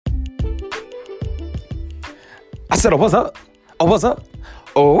I said, oh, what's up? Oh, what's up?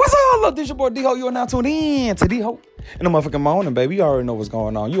 Oh, what's up? Look, this your boy D-Ho. You are now tuned in to D-Ho in the motherfucking morning, baby. You already know what's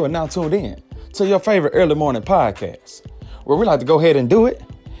going on. You are now tuned in to your favorite early morning podcast, where we like to go ahead and do it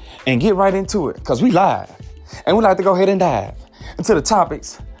and get right into it, because we live. And we like to go ahead and dive into the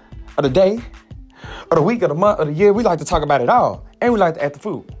topics of the day, of the week, of the month, of the year. We like to talk about it all. And we like to add the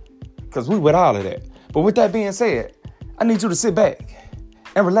food, because we with all of that. But with that being said, I need you to sit back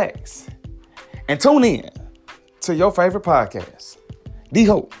and relax and tune in to your favorite podcast,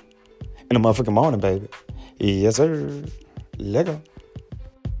 D-Ho in the motherfucking morning, baby. Yes, sir. Let go.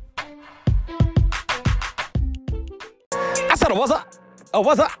 I said, what's up? Oh,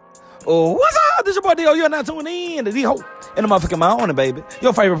 what's up? Oh, what's up? This your boy D-Ho. You're now tuning in to D-Ho in the motherfucking morning, baby.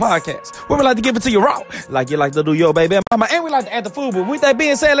 Your favorite podcast, where we like to give it to you raw, like you like to do your baby and mama. And we like to add the food. But with that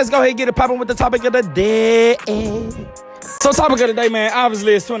being said, let's go ahead and get it popping with the topic of the day. So topic of the day, man,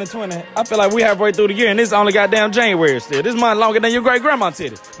 obviously it's 2020. I feel like we halfway through the year, and this is only goddamn January still. This month longer than your great-grandma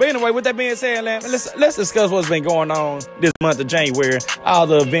titty. But anyway, with that being said, man, let's discuss what's been going on this month of January, all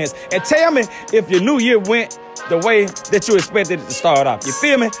the events. And tell me if your new year went the way that you expected it to start off. You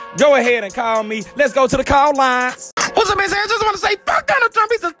feel me? Go ahead and call me. Let's go to the call lines. What's up, man? I just want to say, fuck Donald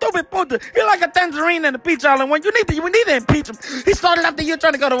Trump. He's a stupid puta. He's like a tangerine and a peach all in one. We need to impeach him. He started off the year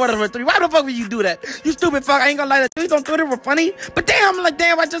trying to go to whatever 3. Why the fuck would you do that? You stupid fuck. I ain't gonna lie. The tweets on Twitter were funny. But damn, I'm like,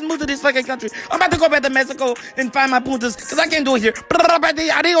 damn, I just moved to this fucking country. I'm about to go back to Mexico and find my puntas, because I can't do it here.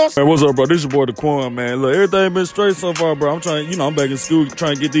 Adios. Hey, what's up, bro? This your boy, Daquan, man. Look, everything been straight so far, bro. I'm trying, I'm back in school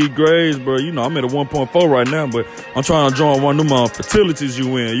trying to get these grades, bro. I'm at a 1.4 right now, but I'm trying to join one of them facilities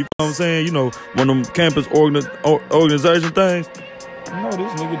you in. You know what I'm saying? One of them campus organization things. You know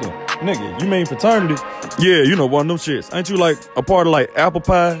this nigga do. Nigga, you mean fraternity? Yeah, one of them shits. Ain't you like a part of like apple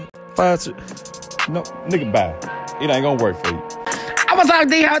pie? No, nigga, bye. It ain't gonna work for you. I was out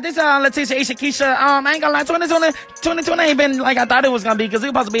there. This Leticia, Isha, Keisha. I ain't gonna lie, 2020 ain't been like I thought it was gonna be, because it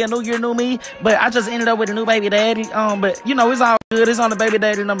was supposed to be a new year, new me. But I just ended up with a new baby daddy. But it's all good. It's on the baby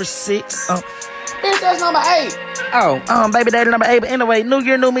daddy number 6. Bitch, that's number 8. Baby daddy number 8. But anyway, new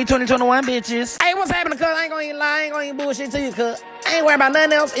year, new me, 2021, bitches. Hey, what's happening, cuz? I ain't gonna even lie. I ain't gonna even bullshit to you, cuz. I ain't worried about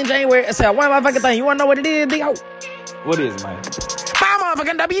nothing else in January except one motherfucking thing. You wanna know what it is, D-Ho? What is it, man? My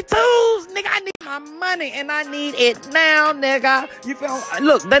motherfucking W-2s, nigga. I need my money, and I need it now, nigga. You feel me?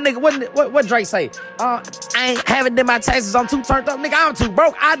 Look, that nigga, what Drake say? I ain't having them my taxes. I'm too turned up, nigga. I'm too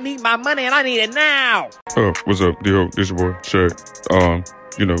broke. I need my money, and I need it now. What's up, D-Ho? This your boy, Shay.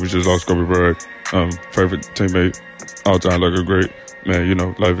 We just lost Kobe Bryant. Favorite teammate, all time, like a great man.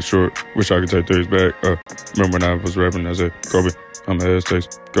 Life is short. Wish I could take days back. Remember when I was rapping, I said, Kobe, I'm an ass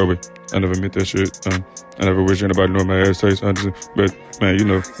taste. Kobe, I never meant that shit. I never wish anybody knew my ass taste, honestly. But, man,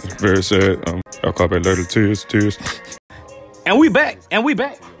 it's very sad. I'll call back later. Tears. And we back.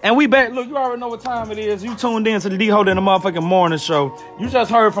 Look, you already know what time it is. You tuned in to the D-Ho in the motherfucking morning show. You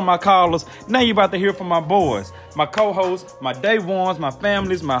just heard from my callers. Now you about to hear from my boys, my co-hosts, my day ones, my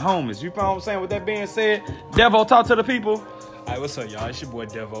families, my homies. You feel what I'm saying? With that being said, Devo, talk to the people. All right, what's up, y'all? It's your boy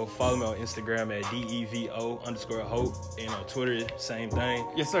Devo. Follow me on Instagram at DEVO_hope. And on Twitter, same thing.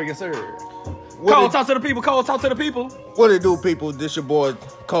 Yes, sir. Cole, talk to the people. What it do, people? This your boy,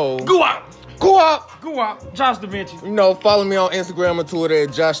 Cole. Go out. Josh Da Vinci. Follow me on Instagram and Twitter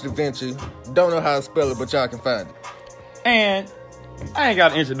at Josh Da Vinci. Don't know how to spell it, but y'all can find it. And I ain't got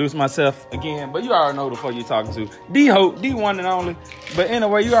to introduce myself again, but you already know the fuck you talking to. D-Ho, D1 and only. But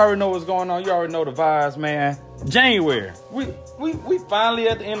anyway, you already know what's going on. You already know the vibes, man. January. We finally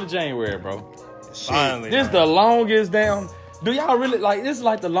at the end of January, bro. Finally. This is the longest damn. Do y'all really, this is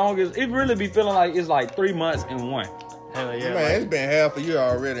like the longest. It really be feeling like it's like 3 months in one. Hell yeah. Man, it's been half a year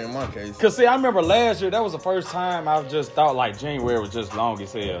already in my case. Cause see, I remember last year, that was the first time I just thought like January was just long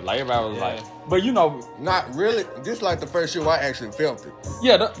as hell. Like everybody was like, but not really. This like the first year I actually felt it.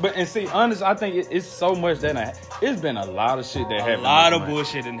 Yeah, but see, honestly, I think it's so much that it's been a lot of shit that happened. A lot of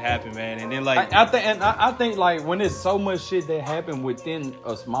bullshit didn't happen, man. And then like I think like when there's so much shit that happened within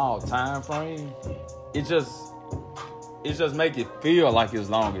a small time frame, it just make it feel like it's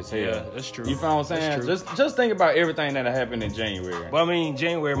long as hell. Yeah, that's true. You feel what I'm saying? Just think about everything that happened in January. Well,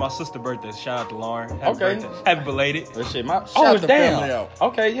 January, my sister's birthday. Shout out to Lauren. Happy birthday. Happy belated. That shit, Shout damn.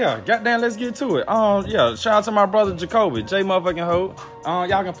 Okay, yeah. Goddamn, let's get to it. Yeah. Shout out to my brother Jacoby, J motherfucking Ho.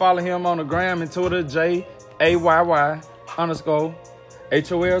 Y'all can follow him on the gram and Twitter, JAYY_HOLT.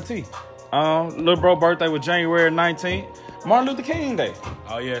 Little bro birthday was January 19th. Martin Luther King Day.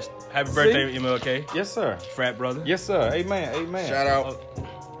 Oh yes. Happy birthday, MLK. Yes, sir. Frat brother. Yes, sir. Amen. Shout out.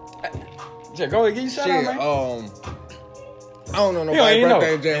 Yeah, go ahead, give you a shout out, man. I don't know You nobody's ain't know.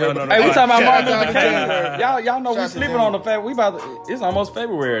 birthday in January. You don't know Hey, we talking about Shout Martin out Luther to King. January. Y'all know we Shout out to sleeping January. on the fact we about to, it's almost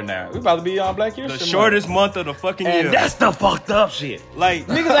February now. We about to be on Black History The Month. shortest month of the fucking year. And that's the fucked up shit. like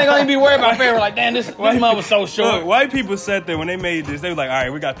Niggas ain't gonna even be worried about February. Like, damn, this month was so short. Look, white people sat there when they made this. They were like, "All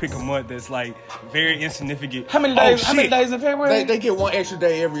right, we gotta pick a month that's like very insignificant." How many Oh, days? How many shit. days in February? They get one extra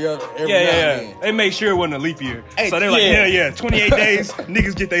day every now and Yeah. then. They made sure it wasn't a leap year. Hey, So they're like, yeah. yeah, 28 days,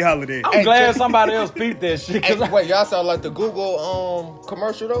 niggas get their holiday. I'm glad somebody else peeped that shit. Hey, 'Cause wait, y'all saw like the Google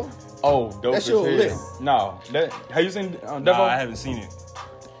commercial though? oh, dope That as shit was hell. lit. No, have you seen Nah, Devo? I haven't seen it.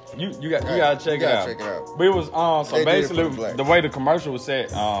 You gotta check You it gotta out. check it out. But it was so They did it for basically the blacks. the way the commercial was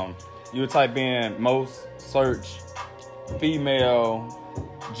set, you would type in most search female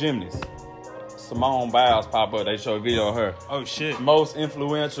gymnast. Simone Biles pop up. They show a video of her. Oh shit. Most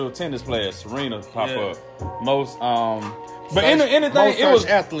influential tennis player, Serena pop Yeah. up. Most but Search- anything most it was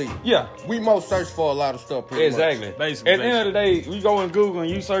search athlete. yeah. We most search for a lot of stuff. Pretty Exactly. Much. Basically, At the end of the day, you go in Google and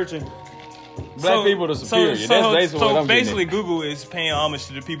you searching black people the superior. That's basically what I'm getting basically at. Google is paying homage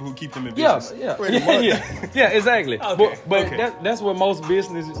to the people who keep them in Yeah, business. yeah, Pretty yeah, much. yeah, exactly. Okay, But okay. that's what most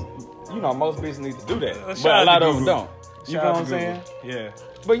businesses, most businesses need to do that. But Shout a out lot to of them Google. don't. You Shout know out what I'm to saying? Google. Yeah.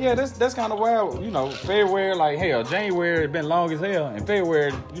 But yeah, that's kind of wild. February, like hell, January been long as hell, and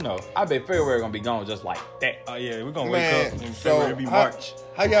February, I bet February gonna be gone just like that. Oh yeah, we're gonna Man, wake up in February, so it'll be March.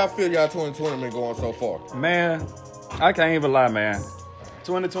 how y'all feel y'all 2020 been going so far? Man, I can't even lie, man.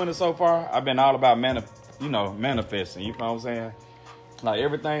 2020 so far, I've been all about manifesting. You know what I'm saying? Like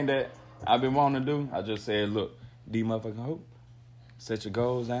everything that I've been wanting to do, I just said, look, D motherfucking hope. Set your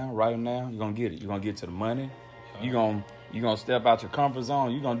goals down, write them down. You're gonna get it. You're gonna get to the money. You're gonna step out your comfort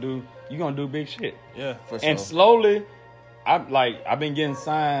zone. You're gonna do big shit. Yeah. For sure. And slowly, I've been getting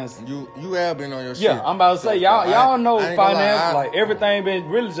signs. You have been on your shit. Yeah, I'm about to say So, y'all know I ain't gonna lie, finance, like everything been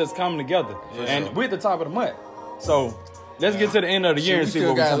really just coming together, and sure. we're at the top of the month. So let's get to the end of the year we and see still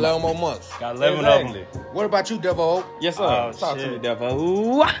what we're got talking 11 about. more months. Got 11 of them. What about you, Devo Hope? Yes, sir. Oh, Talk to shit. me,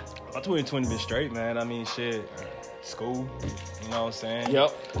 Defo. My 2020 been straight, man. I mean, shit. School, you know what I'm saying?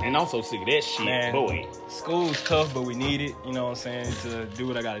 Yep. And I'm so sick of that shit, Man, boy. School's tough, but we need it, you know what I'm saying, to do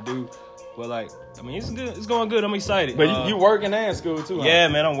what I gotta do. But like, I mean, it's good. It's going good. I'm excited. But you working and school too, huh? Yeah,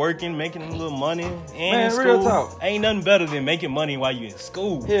 man, I'm working, making a little money, and Man, in school. real talk. Ain't nothing better than making money while you in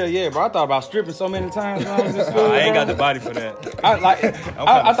school. Hell yeah, bro. I thought about stripping so many times when I was in school. I ain't bro. got the body for that. I kinda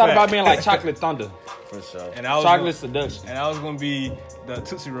thought fat. about being like Chocolate Thunder. For sure. And I was Chocolate Seduction. and I was gonna be the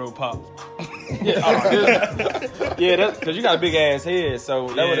Tootsie Roll Pop. Yeah, that's because you got a big ass head, so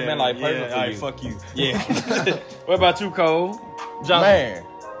that would have been like perfect for all right, you. fuck you. Yeah. What about you, Cole? Josh, Man,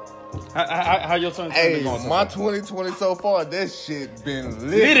 how your 2020 hey, been going so my far? 2020 so far, that shit been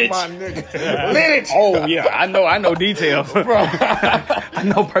Lit lit, it. my nigga. Lit it. Oh yeah, I know details, bro. I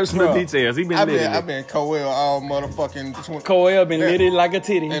know personal Bro, details. He been I've lit. been Coel all motherfucking 20. Coel been Yeah. lit like a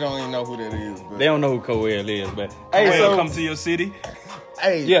titty. They don't even know who that is. But They don't know who Coel is, but hey, Hey, so come to your city.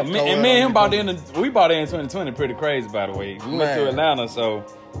 hey, yeah, Coel and me and him don't bought in. We bought in 2020 pretty crazy, by the way. We went Man. to Atlanta, so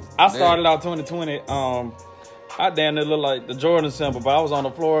I started out 2020. I damn near look like the Jordan symbol, but I was on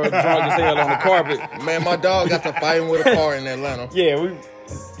the floor drunk as hell on the carpet. Man, my dog got to fighting with a car in Atlanta. The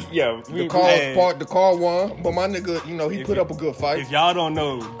The car Hey. was parked. The car won, but my nigga, he If put you- up a good fight. If y'all don't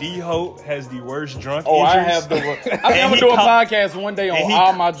know, D Hope has the worst drunk Oh, I injuries. have the. I think And I'm gonna he do a call- podcast one day on and he-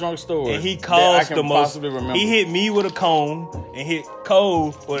 all my drunk stories. And he that I caused can the most. possibly remember. He hit me with a cone and hit Cole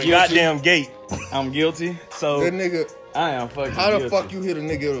with a Guilty. goddamn gate. I'm guilty. So, that nigga, I am fucking how the guilty. fuck you hit a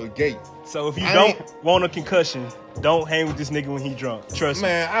nigga with a gate? so if you I don't ain't- want a concussion, don't hang with this nigga when he drunk. Trust me.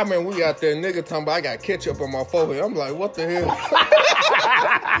 Man, I mean, we out there, nigga talking about I got ketchup on my forehead. I'm like, what the hell?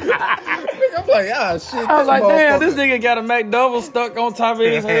 Nigga, I'm like, shit. I was like, damn, this motherfucker- nigga got a McDouble stuck on top of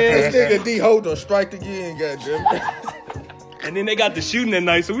his This head. nigga D Ho done striked again, goddamn it. And then they got the shooting that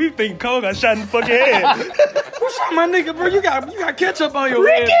night, so we think Cole got shot in the fucking head. What's up, my nigga, bro? You got ketchup on your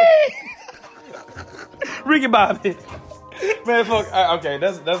head. Ricky Bobby. Man, fuck. Okay,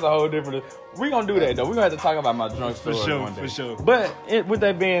 that's a whole different. We gonna do that though. We gonna have to talk about my drunk For story sure, one day. for sure. But with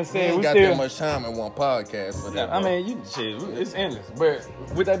that being We said, ain't we got still. that much time in one podcast for that. I bro. mean, it's endless. But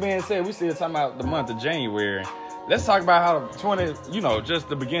with that being said, we still talking about the month of January. Let's talk about how just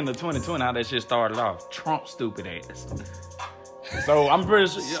the beginning of 2020, how that shit started off. Trump stupid ass. So I'm pretty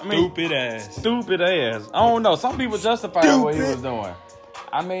sure. Stupid ass. Stupid ass. I don't know. Some people justify what he was doing.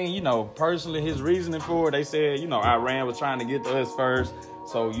 I mean, personally, his reasoning for it, they said, Iran was trying to get to us first.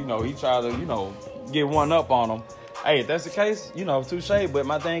 So, he tried to, get one up on them. Hey, if that's the case, touche. But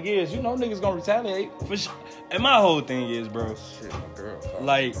my thing is, niggas gonna retaliate. For sure. And my whole thing is, bro, Shit, my girl.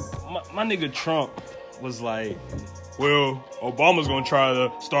 like, my nigga Trump was like, well, Obama's gonna try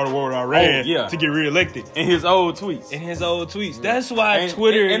to start a war with Iran to get reelected. In his old tweets. That's why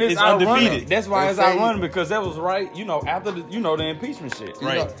Twitter is undefeated. That's why it's ironic because that was right, after the impeachment shit.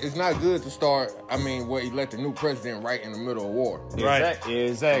 Right. It's not good to start, elect a new president right in the middle of war. Right.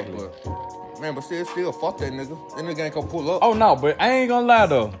 Exactly. But still, fuck that nigga. That nigga ain't gonna pull up. Oh, no, but I ain't gonna lie,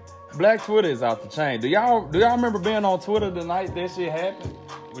 though. Black Twitter is out the chain. Do y'all remember being on Twitter the night that shit happened?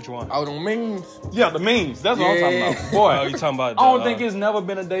 Which one? Oh, the memes? Yeah, the memes. That's what I'm talking about. Boy. Oh, you talking about I don't think it's never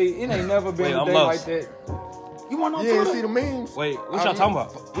been a day. It ain't never been a day like that. You want on Twitter? See the memes? Wait, what y'all talking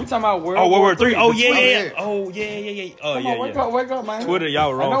about? We talking about World War III. Oh, yeah. Oh, Wake up, man. Twitter,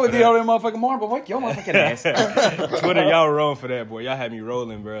 y'all wrong. I know it's the other motherfucking morning, but wake your motherfucking ass. Twitter, y'all wrong for that, boy. Y'all had me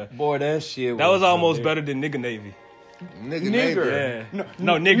rolling, bro. Boy, that shit. That was almost better than Nigga Navy. Nigger. Yeah.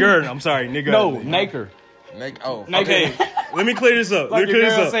 No, nigger. I'm sorry, nigger. No, Naker. Okay, let me clear this up. Like your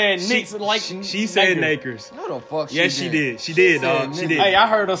girl said Nicks like she said Nakers. No, the fuck Yes, she did. She did, dog. She did. Hey, I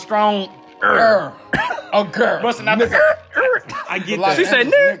heard a strong a girl. Busting out the I get that. She said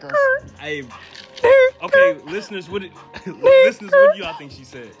nigger. Hey, okay, listeners, what do y'all think she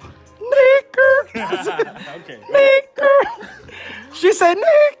said? Nigger. Okay. Nigger. She said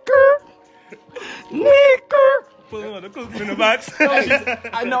nigger. Put on the cooks in the box.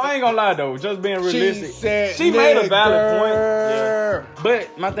 I ain't gonna lie though. Just being realistic, she made a valid point. Yeah.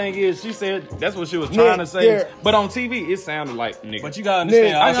 But my thing is, she said that's what she was trying to say. But on TV, it sounded like nigga. But you gotta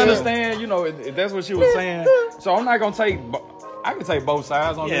understand. I understand. If that's what she was saying. So I'm not gonna take. I can take both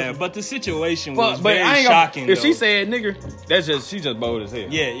sides on this. Yeah, but the situation was very shocking. If she said nigger, she just bold as hell.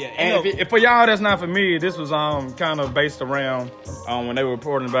 Yeah. And if for y'all that's not familiar, this was kind of based around when they were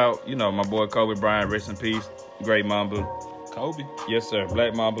reporting about my boy Kobe Bryant, rest in peace, great Mamba. Kobe. Yes, sir,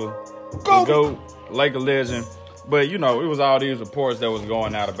 Black Mamba, GOAT, Laker legend. But it was all these reports that was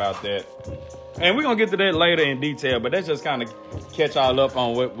going out about that. And we're gonna get to that later in detail, but that's just kind of catch y'all up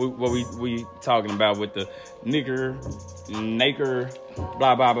on what we talking about with the nigger,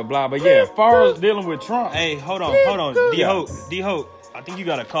 blah blah blah blah. But yeah, as far as dealing with Trump. Hey, hold on, D-Hope. I think you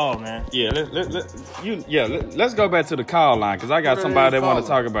got a call, man. Yeah, let's go back to the call line because I got somebody that want to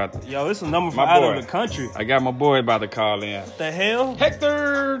talk about that. Yo, it's a number from out of the country. I got my boy about to call in. What the hell?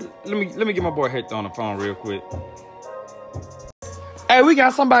 Hector, let me get my boy Hector on the phone real quick. Hey, we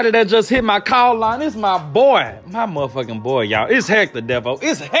got somebody that just hit my call line. It's my boy. My motherfucking boy, y'all. It's Hector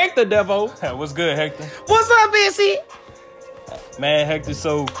Devo. What's good, Hector? What's up, Bessie? Man, Hector,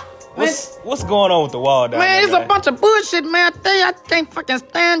 so what's going on with the wall down there? Man, it's a bunch of bullshit, man. I tell you, I can't fucking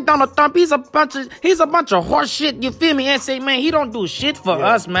stand Donald Trump. He's a bunch of horse shit, you feel me? And say, man, he don't do shit for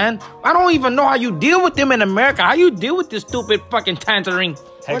us, man. I don't even know how you deal with him in America. How you deal with this stupid fucking tangerine?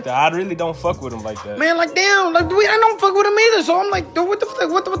 Hector, I really don't fuck with him like that. Man, like damn, I don't fuck with him either. So I'm like, dude, what the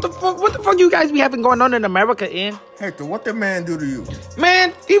fuck you guys be having going on in America, in? Hector, what the man do to you?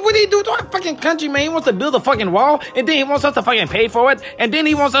 Man, what he do to our fucking country, man? He wants to build a fucking wall, and then he wants us to fucking pay for it, and then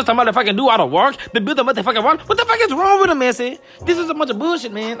he wants us to motherfucking do all the work to build the motherfucking wall. What the fuck is wrong with him, man? See, this is a bunch of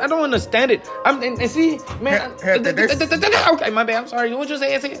bullshit, man. I don't understand it. And see, man. Okay, my bad. I'm sorry. What you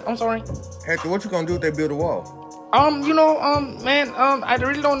say, Essie? I'm sorry. Hector, what you gonna do if they build a wall? Man, I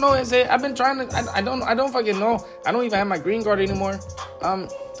really don't know. I've been trying to. I don't fucking know. I don't even have my green card anymore. I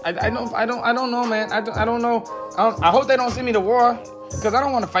don't know, man. I don't know. I hope they don't send me to war, because I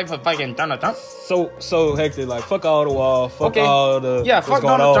don't want to fight for fucking Donald Trump. So Hector, like, fuck all the wall, fuck all the fuck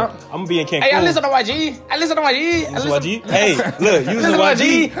Donald Trump. I'm gonna be in Cancun. Hey, I listen to YG. YG. Hey, look, you listen to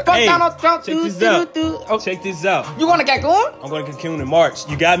YG. Fuck Donald Trump. Check this out. You going to Cancun? I'm going to Cancun in March.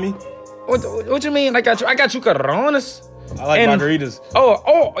 You got me? What you mean? I got you Coronas. I like margaritas.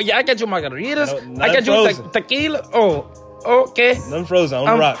 Oh, yeah, I got you margaritas. No, I got frozen. you tequila. Oh, okay. Nothing frozen, on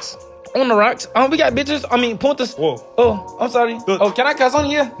the rocks. On the rocks. We got bitches. Puntas. Whoa. Oh, I'm sorry. Look. Oh, can I cuss on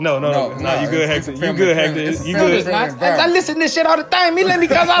here? No, you good, Hector. You good, Hector. You good. I listen to this shit all the time. Me let me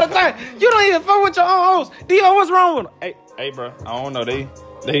cuss all the time. You don't even fuck with your own host. D.O., what's wrong with them? Hey, bro. I don't know. They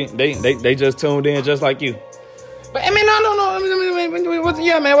just tuned in just like you. But I mean, no.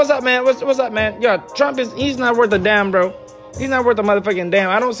 Yeah, man. What's up, man? What's up, man? Yeah, Trump he's not worth a damn, bro. He's not worth a motherfucking damn.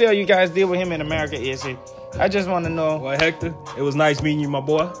 I don't see how you guys deal with him in America, is he? I just want to know. Well, Hector, it was nice meeting you, my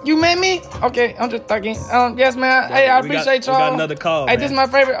boy. You met me? Okay, I'm just talking. Yes, man. Hey, I appreciate y'all. We got another call. Hey, this is my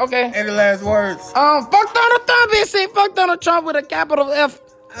favorite. Okay. Any last words? Fuck Donald Trump, is he? Fuck Donald Trump with a capital F.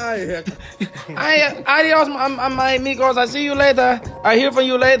 Adios, my amigos. I see you later. I hear from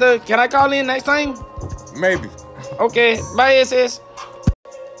you later. Can I call in next time? Maybe. Okay, bye, SS.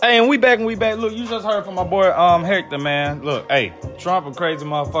 Hey, and we back. Look, you just heard from my boy Hector, man. Look, hey, Trump a crazy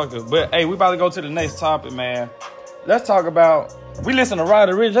motherfucker. But hey, we about to go to the next topic, man. let's talk about. We listen to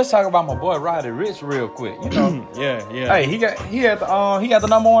Roddy Ricch. Let's talk about my boy Roddy Ricch real quick. You know, Yeah. hey, he got the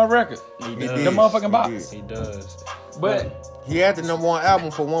number one record. He did. The motherfucking box. He does. But He had the number 1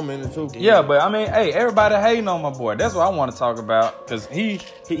 album for 1 minute too. yeah, but I mean, hey, everybody hating on my boy. That's what I want to talk about because he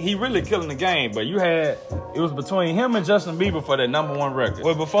really killing the game. But it was between him and Justin Bieber for that number one record.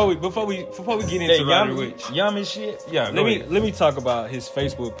 Well, before we get into Roddy Ricch, yummy shit. Yeah, let me talk about his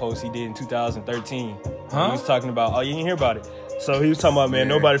Facebook post he did in 2013. Huh? He was talking about, you didn't hear about it. So he was talking about, man,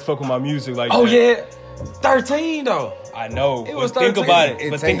 nobody fuck with my music like Oh that. yeah, 13 though. I know. It was but think 13. about it.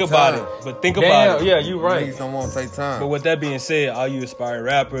 It But take think about time. it. But think Damn, about it. yeah, you right. Niggas don't want to take time. But with that being said, all you aspiring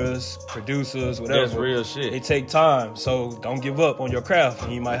rappers, producers, whatever, That's real shit. It take time. So don't give up on your craft,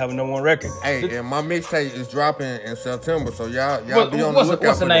 and you might have a number one record. Hey, and my mixtape is dropping in September, so y'all be on the What's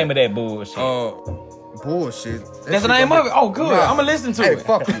lookout the for name that. of that bullshit? Bullshit. That's the name of it? Oh, good. I'ma listen to hey, it.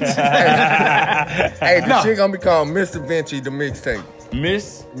 Fuck it. Hey, the shit gonna be called Mr. Vinci, the mixtape.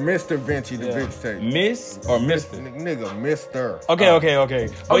 Miss, Mr. Vinci, the mixtape. Miss, or Mister? Nigga, Mr. Okay. But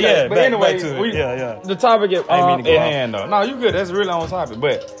Okay, yeah, but back, anyway, back to it. Yeah. The topic at I ain't mean to go off. hand though. No, you good. That's really on topic.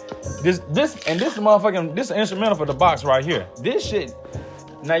 But this instrumental for the box right here. This shit.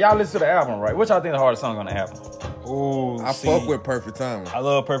 Now y'all listen to the album, right? Which y'all think the hardest song on the album? Ooh, I fuck with Perfect Timing. I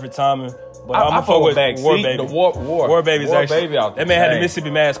love Perfect Timing. But I I'm gonna fuck fuck with with War Backseat, Baby. the War Baby's War actually. Baby out there. That man had the Hey.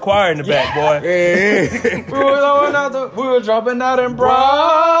 Mississippi Mass Choir in the back, boy. Yeah. we were dropping out in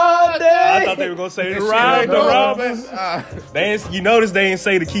broad day. I thought they were gonna say the rhyme, the robbers. They ain't, you notice they ain't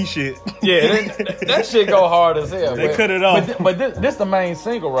say the key shit. Yeah, that shit go hard as hell. They but- cut it off. But this the main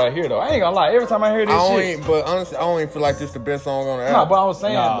single right here though. I ain't gonna lie. Every time I hear this shit, But honestly, I don't even feel like this the best song on the nah, album. but I was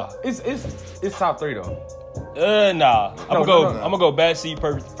saying Nah. it's top 3 though. Nah. I'm no. gonna go Backseat,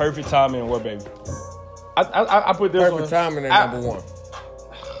 Perfect Timing, and War Baby. I put this Perfect Timing at number 1.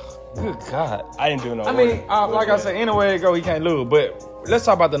 Good God. I didn't do no. I mean, order. like I said, anywhere it go, he can't lose. But let's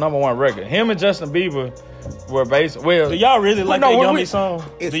talk about the number one record. Him and Justin Bieber were based. Well, Do y'all really like no, that we- Yummy song?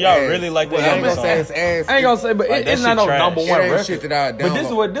 It's Do y'all ass. really like that Well, I ain't Yummy gonna say song? it's ass. I ain't gonna say, but Like, that it's not shit no trash. number It one ain't record. shit that I But this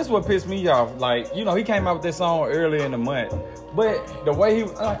download. is what pissed me off. Like, you know, he came out with this song earlier in the month, but the way he,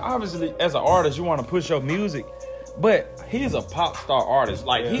 like, obviously, as an artist, you want to push your music. But he's a pop star artist.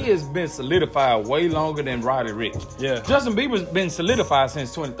 Like, he has been solidified way longer than Roddy Ricch. Yeah. Justin Bieber's been solidified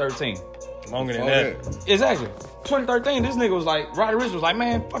since 2013. Longer than Fuck that. that. Exactly. 2013, this nigga was like, Roddy Ricch was like,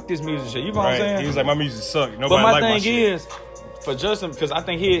 man, fuck this music shit. You know what I'm Right. saying? He was like, my music suck. Nobody But my like my thing shit. is, for Justin, because I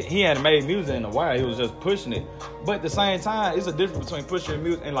think he hadn't made music in a while. He was just pushing it. But at the same time, it's a difference between pushing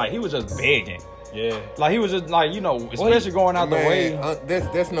music and like he was just begging. Yeah. Like he was just like, you know, especially going out the way.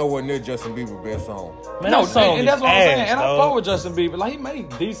 That's nowhere near Justin Bieber's best song. Man, No, that song and that's is what I'm saying. ass, And I dog. fuck with Justin Bieber. Like he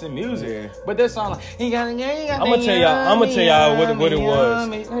made decent music. Yeah. But that song, like, he got I'm gonna tell y'all what it was.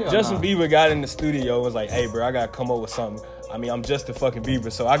 Justin Justin Bieber got in the studio and was like, hey, bro, I gotta come up with something. I mean, I'm Justin fucking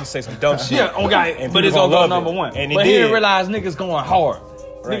Bieber, so I can say some dumb shit. Yeah, okay, and but people it's gonna go love number it. one. And it but he did. didn't realize niggas going hard.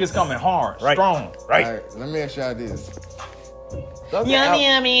 Right. Niggas coming hard, Right. strong. Right. All right, let me ask y'all this.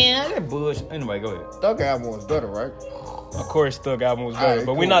 Yummy. That bullshit. Anyway, go ahead. Thug album was better, right? Of course, Thug album was better, Alright,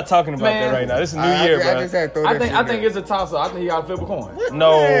 but cool. we're not talking about Man, that right now. This is New I Year, just bro. had to throw I that think shit in it's a toss up. I think he gotta flip a coin.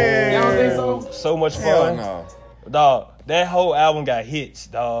 No. Y'all don't think so? So much Hell fun. no. Dog, that whole album got hits,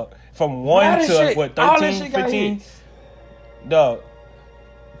 dog. From All 1 that to, shit- what, all that 13, shit got 15? hits. Dog,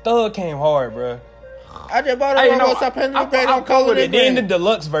 Thug came hard, bro. I just bought Hey, a no, logo, stop paying I- the bag I on color. fuck with And then the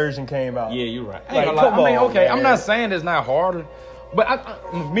deluxe version came out. Yeah, you're right. Like, I ain't gonna lie. come I mean, on, okay, I'm man. not saying it's not harder,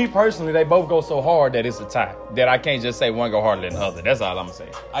 but me personally, they both go so hard that it's a tie. That I can't just say one go harder than the other. That's all I'm gonna say.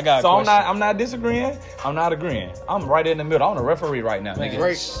 I got a So question. I'm not disagreeing. I'm not agreeing. I'm right in the middle. I'm the referee right now, nigga.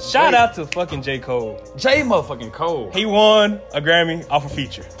 Drake. Shout out to fucking J. Cole. Jay motherfucking Cole. He won a Grammy off a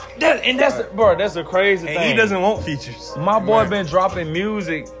feature. That's the crazy And thing. he doesn't want features. My boy Right. been dropping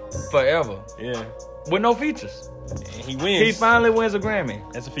music forever Yeah. with no features. And he wins. He finally wins a Grammy.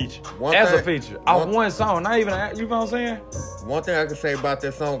 That's a feature. As a feature. Off one song, not even, you know what I'm saying? One thing I can say about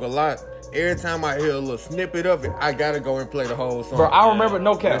that song a lot, every time I hear a little snippet of it, I gotta go and play the whole song. Bro, I remember,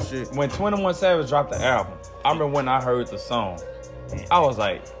 no cap, That shit. when 21 Savage dropped the album, I remember when I heard the song, I was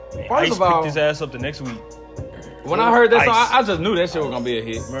like, Ice first of all, picked his ass up the next week. when I heard that song, Ice. I just knew that shit was gonna be a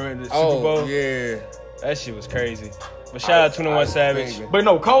hit. Remember the Super Oh, Bowl? yeah. That shit was crazy. But shout out 21 Ice, Savage. baby. But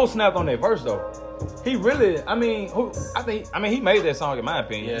no, Cole snapped on that verse though. He really, I mean, he made that song in my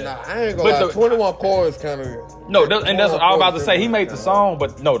opinion. Yeah. Nah, I ain't gonna But lie. the- 21 chorus kind of. No, and that's what I was about to say. He made the song,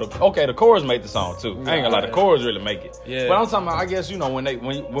 but no, the chorus made the song too. I ain't gonna lie, the chorus really make it. Yeah. But I'm talking about, I guess, you know, when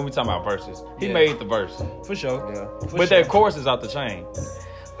we talking about verses, he Yeah. made the verse. For sure. Yeah. For But sure. that chorus is out the chain.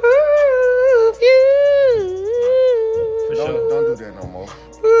 For sure. Don't do that no more.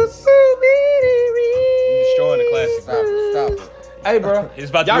 You destroying the classic. Stop it. Hey, bro. It's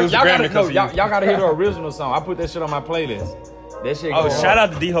about to y'all, lose the y'all Grammy gotta, because of you. y'all gotta hear the original song. I put that shit on my playlist. That shit Oh, go shout hard.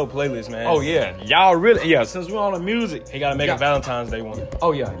 out to D-Hope playlist, man. Oh, yeah. Y'all really, since we're on the music. He gotta make a Valentine's Day one.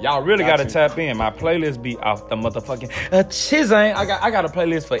 Oh, yeah. Y'all really Got gotta to. tap in. My playlist be off the motherfucking chisang. I got a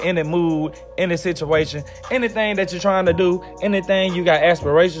playlist for any mood, any situation, anything that you're trying to do, anything you got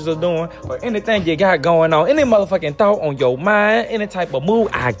aspirations of doing, or anything you got going on, any motherfucking thought on your mind, any type of mood,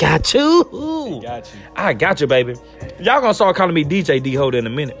 I got you. Got you. I got you, baby. Y'all gonna start calling me DJ D-Ho in a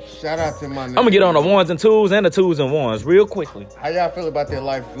minute. Shout out to my nigga. I'm gonna get on the ones and twos and the twos and ones real quickly. How y'all feel about that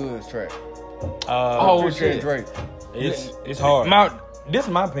Life Goods track? Oh, Future and shit. Drake. It's hard. This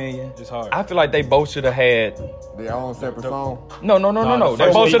is my opinion. It's hard. I feel like they both should have had. Their own separate song. No. the They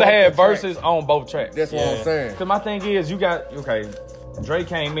first both should have beat. had verses on both tracks. That's what I'm Yeah. saying. Cause my thing is, you got Drake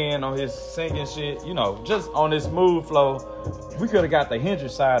came in on his singing shit, just on this smooth flow. We could have got the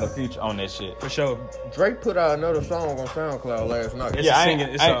Hendrix side of Future on that shit. For sure. Drake put out another song on SoundCloud last night. It's Yeah, I singing.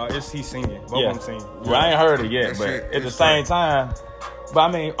 ain't- It's he's singing. Both Yeah. of them singing. Well, I ain't heard it yet, That but shit at the is same straight. time, but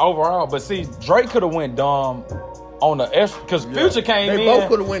I mean overall, but see, Drake could have went dumb on the because Future came They in. both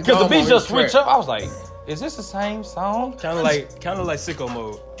coulda went because the dumb beat on just his track. switched up. I was like, is this the same song? Kind of like sicko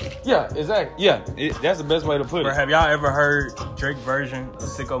mode. Yeah, exactly. Yeah, that's the best way to put Bro, it. have y'all ever heard Drake version of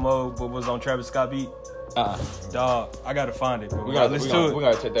sicko mode, but was on Travis Scott beat? Dog, I gotta find it. But We gotta gotta listen to it. we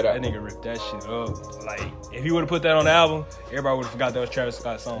gotta check that out. That nigga ripped that shit up. Like, if he would have put that on the album, everybody would have forgot that was Travis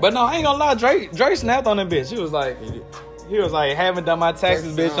Scott's song. But no, I ain't gonna lie. Drake snapped on that bitch. He was like, haven't done my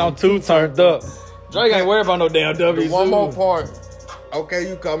taxes, bitch. I'm too turned up. Drake ain't worried about no damn W. One more part. Okay,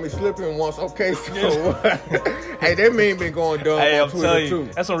 you caught me slipping once. Okay, so hey, that meme been going dumb hey, on I'm Twitter telling too.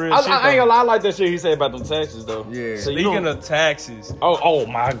 you, that's some real I shit. ain't though. gonna lie, I like that shit he said about them taxes though. Yeah. So you Speaking don't- of taxes, oh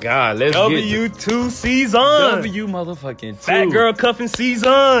my God, let's get W2 season. W motherfucking Fat two. girl cuffing season.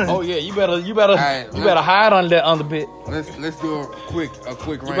 Oh yeah, you better right, hide under that underbit. Let's do a quick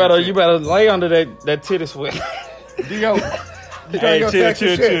You better lay under that titty sweat. Dio, you done Hey, your chill,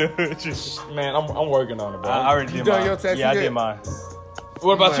 taxes yet? chill. Man, I'm working on it, bro. I already did done mine. your taxes Yeah, I yet? did mine.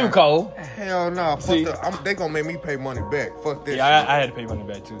 What about you, Man. Cole? Hell no. See- They gonna make me pay money back. Fuck this. Yeah, shit. I had to pay money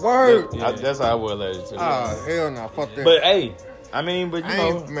back too. Word. Yeah. That's how I would let it too. Hell no. Fuck that. But hey, I mean, but you I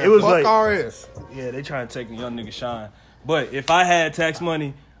know, ain't, man, it was fuck like- RS. Yeah, they trying to take a young nigga shine. But if I had tax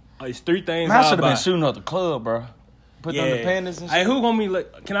money, it's three things man, I I'd should have been buy. shooting up the club, bro. Put them dependents and shit. Hey, who gonna be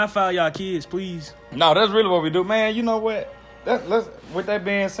like? Can I file y'all kids, please? No, that's really what we do, man. You know what? Let's. With that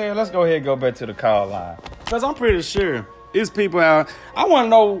being said, let's go ahead and go back to the call line because I'm pretty sure it's people out. I want to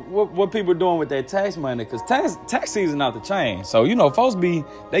know what people doing with their tax money because tax season out the chain. So folks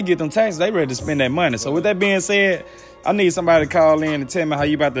they get them taxes, they ready to spend that money. So with that being said, I need somebody to call in and tell me how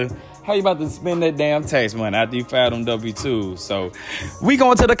you about to spend that damn tax money after you file them W-2s. So we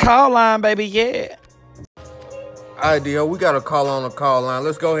going to the call line, baby. Yeah. All right, Dio, we got a call on the call line.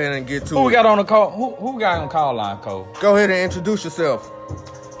 Let's go ahead and get to Who it. we got on the call? Who got on the call line, Cole? Go ahead and introduce yourself.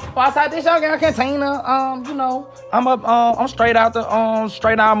 What's out this young girl cantina? I'm straight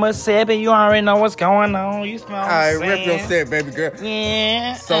out Mississippi. You already know what's going on. You smell All what right, I'm rip your saying? set, baby girl.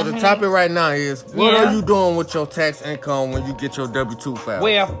 Yeah. So the topic right now is, what Yeah. are you doing with your tax income when you get your W-2 filed?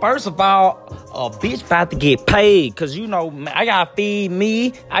 Well, first of all, a bitch about to get paid, cause I gotta feed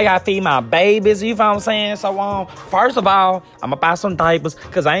me, I gotta feed my babies. You feel what I'm saying? So first of all, I'ma buy some diapers,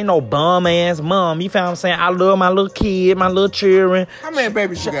 cause I ain't no bum ass mom. You feel what I'm saying? I love my little kid, my little children. How many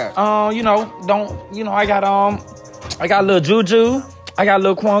babies you got? I got little Juju, I got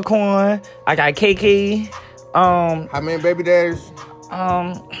little Quan, I got Kiki. How many baby daddies?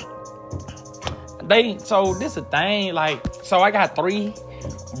 So this a thing, so I got 3,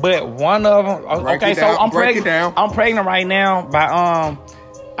 but one of them, Break okay, it so down, I'm break it pregnant. down. I'm pregnant right now by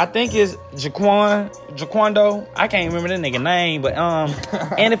I think it's Jaquando. I can't remember the nigga name, but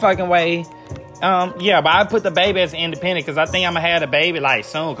any fucking way. Yeah, but I put the baby as independent because I think I'm gonna have the baby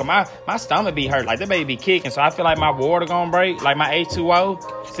soon. Cause my stomach be hurt, the baby be kicking, so I feel like my water gonna break, my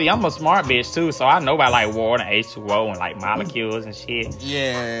H2O. See, I'm a smart bitch too, so I know about water and H2O and molecules and shit.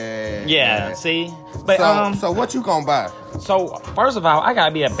 Yeah, see, but So what you gonna buy? So first of all, I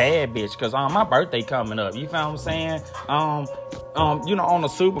gotta be a bad bitch because my birthday coming up. You feel what I'm saying? On the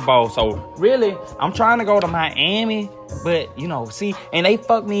Super Bowl. So really, I'm trying to go to Miami, but see, and they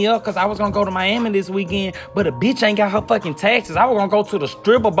fucked me up because I was gonna go to Miami this weekend, but a bitch ain't got her fucking taxes. I was gonna go to the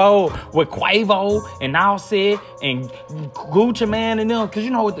stripper bowl with Quavo and Offset and Gucci Man and them, cause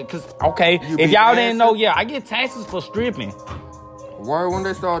You if be y'all didn't dancing? know, yeah, I get taxes for stripping. Word, when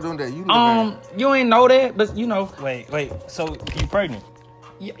they start doing that, you know. You ain't know that, but Wait. So you pregnant?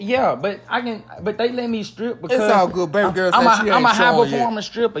 Yeah, but they let me strip because It's all good. Baby girl said she ain't I'm a high showing yet. performing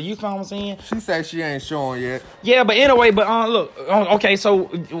stripper. You feel what I'm saying? She said she ain't showing yet. Yeah, but anyway, look, okay,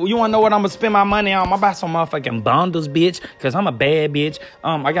 so you wanna know what I'm gonna spend my money on? I'm gonna buy some motherfucking bundles, bitch, cause I'm a bad bitch.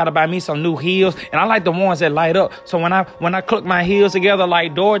 I gotta buy me some new heels, and I like the ones that light up. So when I click my heels together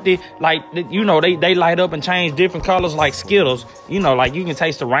like Dorothy, like you know they light up and change different colors like Skittles. You know, like you can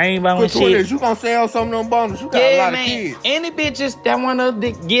taste the rainbow and shit. You gonna sell some of them bundles? You got a lot of kids. Any bitches that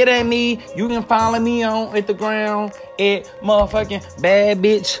wanna get at me, you can follow me on at the ground at motherfucking bad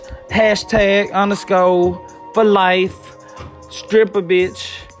bitch #_ for life stripper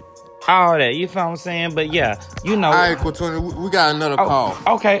bitch, all that. You feel what I'm saying? But yeah, you know. All right, Quatuni, we got another call.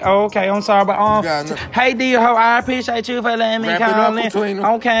 Okay. I'm sorry, but hey D ho, I appreciate you for letting me Wrap call it up, in.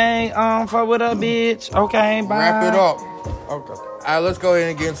 Quatuni. Okay, for what up, bitch. Okay, bye. Wrap it up. Okay. All right, let's go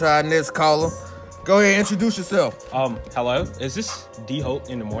ahead and get into our next caller. Go ahead, introduce yourself. Hello, is this D-Hope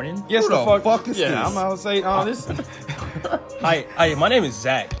in the morning? Yes, Who the fuck is this? I'm gonna say this. Hi, my name is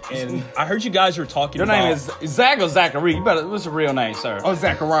Zach, and I heard you guys were talking Your about... name is Zach or Zachary? What's your real name, sir? Oh,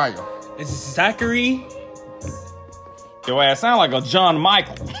 Zachariah. It's Zachary. Your ass sound like a John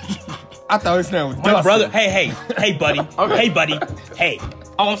Michael. I thought his name was My Dustin. brother... Hey, buddy. Okay. Hey, buddy. Hey.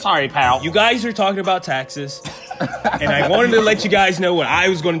 Oh, I'm sorry, pal. You guys are talking about taxes, and I wanted to let you guys know what I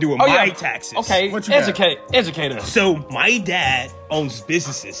was going to do with my taxes. Okay, What you got? educate us. So my dad owns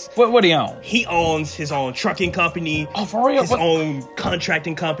businesses. What do you own? He owns his own trucking company. Oh, for real? His own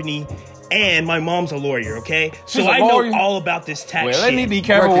contracting company. And my mom's a lawyer, okay? She's So a I lawyer? know all about this tax Well, shit. let me be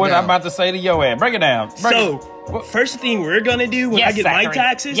careful Break it what I'm down. about to say to your ass. Break it down. First thing we're gonna do when I get my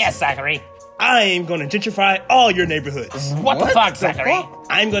taxes, Zachary. I'm gonna gentrify all your neighborhoods. What the fuck, Zachary?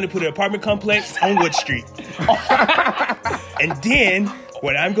 I'm gonna put an apartment complex on Wood Street. And then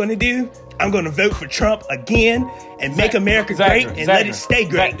what I'm gonna do, I'm gonna vote for Trump again and make America great and let it stay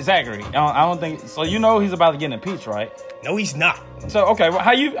great. Zachary, I don't think so. You know he's about to get impeached, right? No, he's not. So okay, well,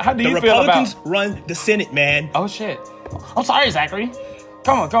 how do The you feel Republicans about? run the Senate, man. Oh shit! I'm sorry, Zachary.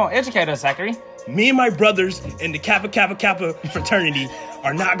 Come on, educate us, Zachary. Me and my brothers in the Kappa Kappa Kappa fraternity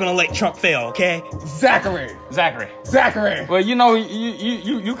are not gonna let Trump fail, okay? Zachary. Well, you know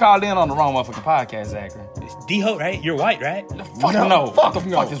you called in on the wrong motherfucking podcast, Zachary. It's D-Ho, right? You're white, right? Fuck no. What the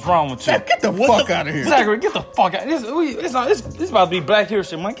fuck is wrong with you? Get the fuck out of here. Zachary, get the fuck out. This about to be Black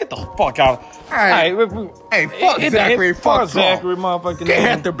History Month. Get the fuck out. Hey, fuck Zachary. Fuck Zachary, motherfucking. Get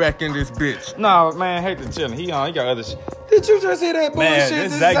Hector back in this bitch. No, man, Hector chilling. He got other shit. Did you just hear that bullshit? Man,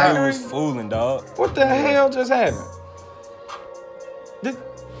 this Zach dude was fooling, dog. What the hell just happened?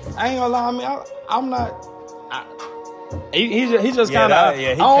 I ain't gonna lie. I mean, I'm not. He just kind of.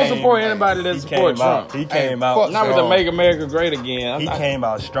 I don't support anybody that supports Trump. He came out. Not with the Make America Great Again. He came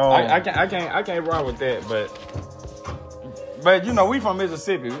out strong. I can't rock with that, but you know we from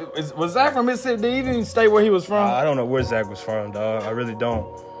Mississippi. Was Zach from Mississippi? Did he even stay where he was from? I don't know where Zach was from, dog. I really don't.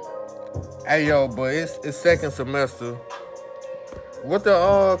 Hey, yo, but it's second semester. What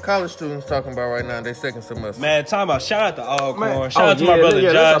the college students talking about right now? They second semester. Man, talking about shout out to Alcorn. Man, Shout out to my brother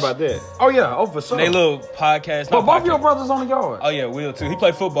Josh. Let's talk about that. Oh yeah, for sure. They little podcast. But both of your brothers on the yard. Oh yeah, Will too. He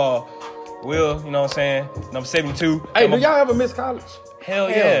played football. Will, you know what I'm saying? Number 72. Hey, do y'all ever miss college?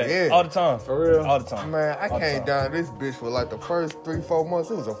 Hell yeah. yeah. All the time. For real? All the time. Man, I All the came time. down this bitch for like the first 3-4 months.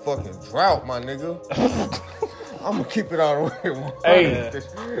 It was a fucking drought, my nigga. I'm gonna keep it all the way. Hey,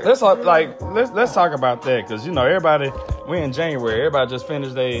 let's talk about that because you know everybody. We in January. Everybody just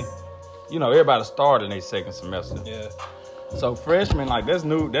finished everybody started their second semester. Yeah. So freshmen, like that's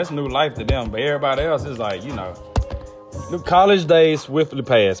new life to them. But everybody else is like new college days swiftly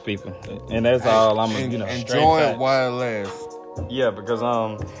pass, people, and that's all I'm enjoy straight it while it lasts. Yeah, because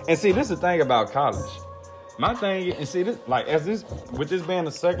and see, this is the thing about college. My thing, and see, this with this being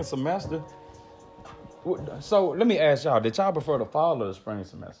the second semester. So let me ask y'all: did y'all prefer the fall or the spring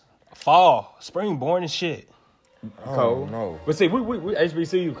semester? Fall. Spring born and shit. Cold. No. But see, we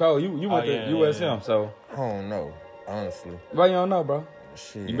HBCU cold. You went to USM, so I don't know, honestly. why you don't know, bro?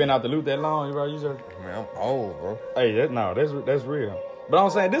 Shit. You been out the loop that long, bro? You just Man, I'm old, bro. hey, that's real. But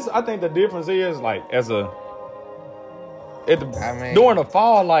I'm saying this. I think the difference is like during the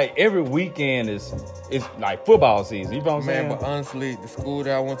fall, like every weekend is like football season. You know what I'm saying? Man, but honestly, the school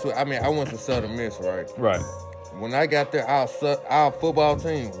that I went to, I went to Southern Miss, right? Right. When I got there, our football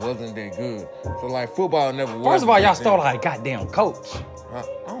team wasn't that good. So, like, football never was. First of all, y'all stole like a goddamn coach. I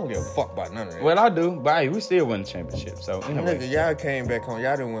don't give a fuck about none of that. Well, I do, but hey, we still win the championship. So anyway. Nigga, y'all came back home.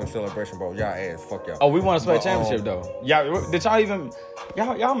 Y'all didn't win Celebration Bowl. Y'all ass. Fuck y'all. Oh, we won a swag But, championship though. Y'all did y'all even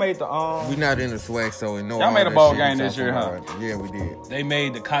y'all made the We not in the swag, so we know. Y'all all made a that bowl shit game we this year, talking huh? about. Yeah, we did. They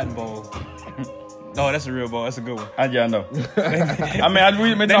made the Cotton Bowl. Oh, that's a real ball. That's a good one. Yeah, I know. I mean,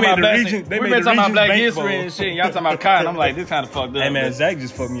 we've been talking about black history and shit. Y'all talking about cotton. I'm like, this kind of fucked up. Hey, man, Zach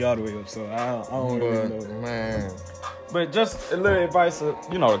just fucked me all the way up, so I don't really know. Man. But just a little advice to,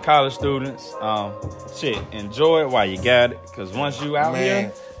 to college students. Shit, enjoy it while you got it. Because once you out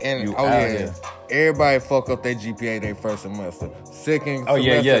here, and you out here. Everybody fuck up their GPA their first semester. Second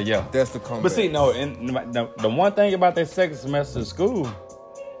semester, yeah. that's the comeback. But see, no, and the one thing about that second semester of school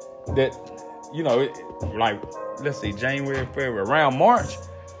that, let's see, January, February, around March,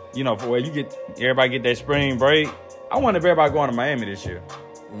 for where everybody get that spring break. I wonder if everybody going to Miami this year.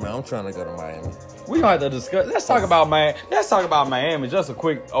 Man, I'm trying to go to Miami. We gonna have to discuss. Let's talk about Miami. Just a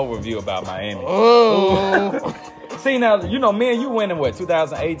quick overview about Miami. Oh. See now, me and you went in what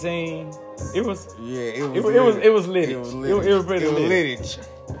 2018. It was lit. It was lit. It was pretty lit.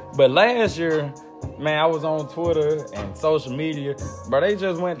 But last year, man, I was on Twitter and social media, but they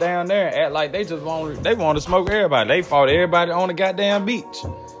just went down there and act like they wanted to smoke everybody. They fought everybody on the goddamn beach.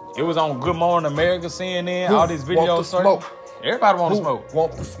 It was on Good Morning America, CNN, all these videos. Smoke? Everybody want to smoke.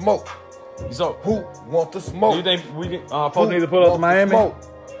 Want to smoke? So who want to smoke? Do you think we folks need to pull up to Miami?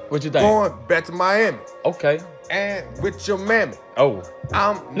 What you think? Going back to Miami. Okay. And with your mammy. Oh.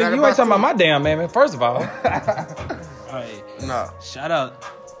 Nigga, you ain't talking about my damn mammy, first of all. Hey, nah. Shout out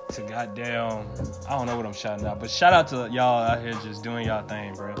to goddamn, I don't know what I'm shouting out, but shout out to y'all out here just doing y'all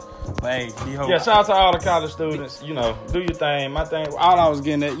thing, bro. But hey, D-Ho. Yeah, shout out to all the college students. Do your thing. My thing, all I was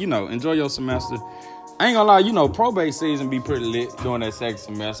getting at, enjoy your semester. I ain't gonna lie, probate season be pretty lit during that second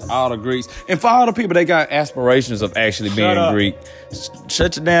semester. All the Greeks. And for all the people that got aspirations of actually being Greek,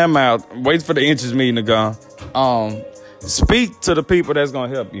 shut your damn mouth. Wait for the inches meeting to go. Speak to the people that's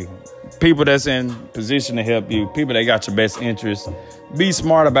gonna help you. People that's in position to help you. People that got your best interests. Be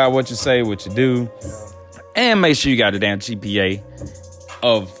smart about what you say, what you do. And make sure you got a damn GPA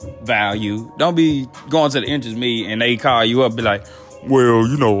of value. Don't be going to the interest meeting and they call you up and be like, well, I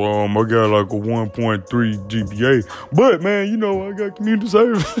got like a 1.3 GPA, but man, I got community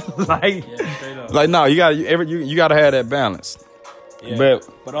service. No, you gotta have that balance. Yeah.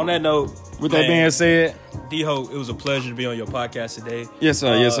 But on that note, with that being said, D-Ho, it was a pleasure to be on your podcast today. Yes,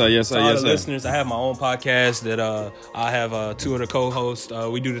 sir. To all the listeners, I have my own podcast that I have two other co-hosts.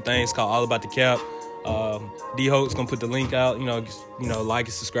 We do the things called All About the Cap. D-Ho's gonna put the link out. Like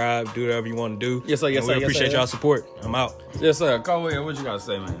and subscribe, do whatever you want to do. Yes, sir. Yes, sir. We appreciate y'all support. I'm out. Yes, sir. Cole, what you gotta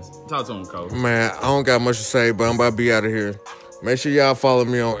say, man? Talk to him, Cole. Man, I don't got much to say, but I'm about to be out of here. Make sure y'all follow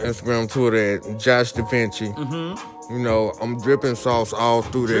me on Instagram, Twitter at Josh Da Vinci. Mm-hmm. I'm dripping sauce all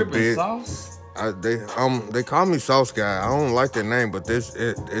through that bit. Dripping sauce? They call me Sauce Guy. I don't like that name, but it's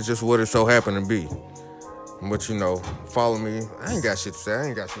just what it so happened to be. But follow me. I ain't got shit to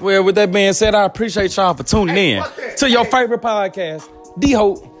say. Well, with that being said, I appreciate y'all for tuning in to your favorite podcast,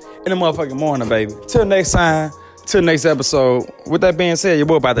 D-Ho in the motherfucking morning, baby. Till next time, till next episode. With that being said, your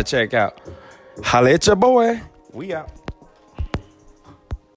boy about to check out. Holla at your boy. We out.